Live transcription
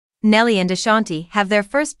Nelly and Ashanti have their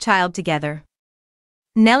first child together.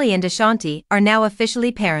 Nelly and Ashanti are now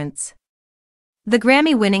officially parents. The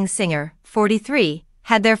Grammy-winning singer, 43,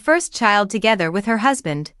 had their first child together with her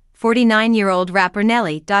husband, 49-year-old rapper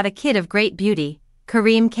Nelly. A kid of great beauty,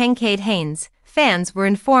 Kareem Kincaid Haynes. Fans were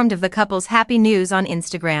informed of the couple's happy news on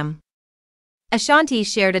Instagram. Ashanti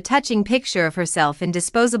shared a touching picture of herself in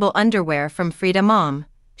disposable underwear from Frida Mom,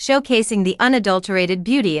 showcasing the unadulterated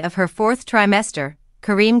beauty of her fourth trimester.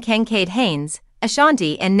 Kareem Kincaid Haynes,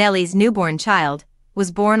 Ashanti and Nelly's newborn child,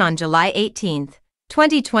 was born on July 18,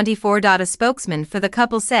 2024. A spokesman for the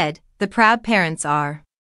couple said, "The proud parents are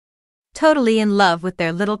totally in love with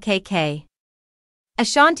their little KK."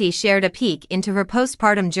 Ashanti shared a peek into her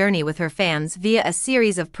postpartum journey with her fans via a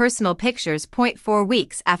series of personal pictures. 4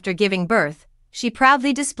 weeks after giving birth, she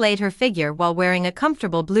proudly displayed her figure while wearing a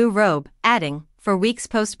comfortable blue robe, adding, "For weeks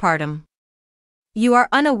postpartum, you are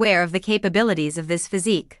unaware of the capabilities of this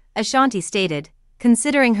physique," Ashanti stated.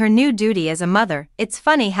 Considering her new duty as a mother, "It's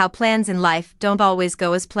funny how plans in life don't always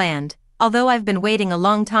go as planned. Although I've been waiting a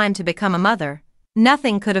long time to become a mother,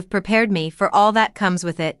 nothing could have prepared me for all that comes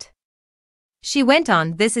with it." She went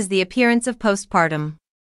on, "This is the appearance of postpartum.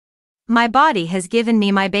 My body has given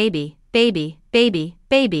me my baby,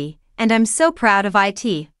 and I'm so proud of it."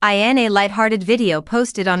 In a lighthearted video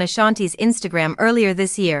posted on Ashanti's Instagram earlier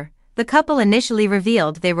this year, the couple initially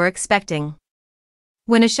revealed they were expecting.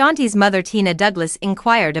 When Ashanti's mother Tina Douglas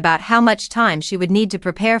inquired about how much time she would need to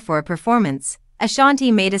prepare for a performance,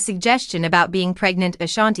 Ashanti made a suggestion about being pregnant.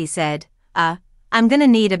 Ashanti said, "I'm gonna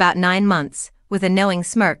need about 9 months," with a knowing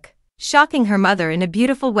smirk, shocking her mother in a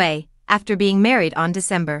beautiful way. After being married on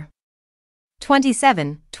December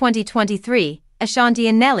 27, 2023, Ashanti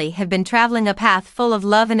and Nelly have been traveling a path full of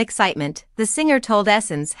love and excitement. The singer told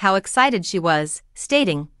Essence how excited she was,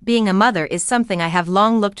 stating, "Being a mother is something I have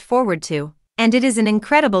long looked forward to, and it is an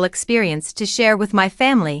incredible experience to share with my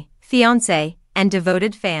family, fiancé, and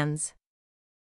devoted fans."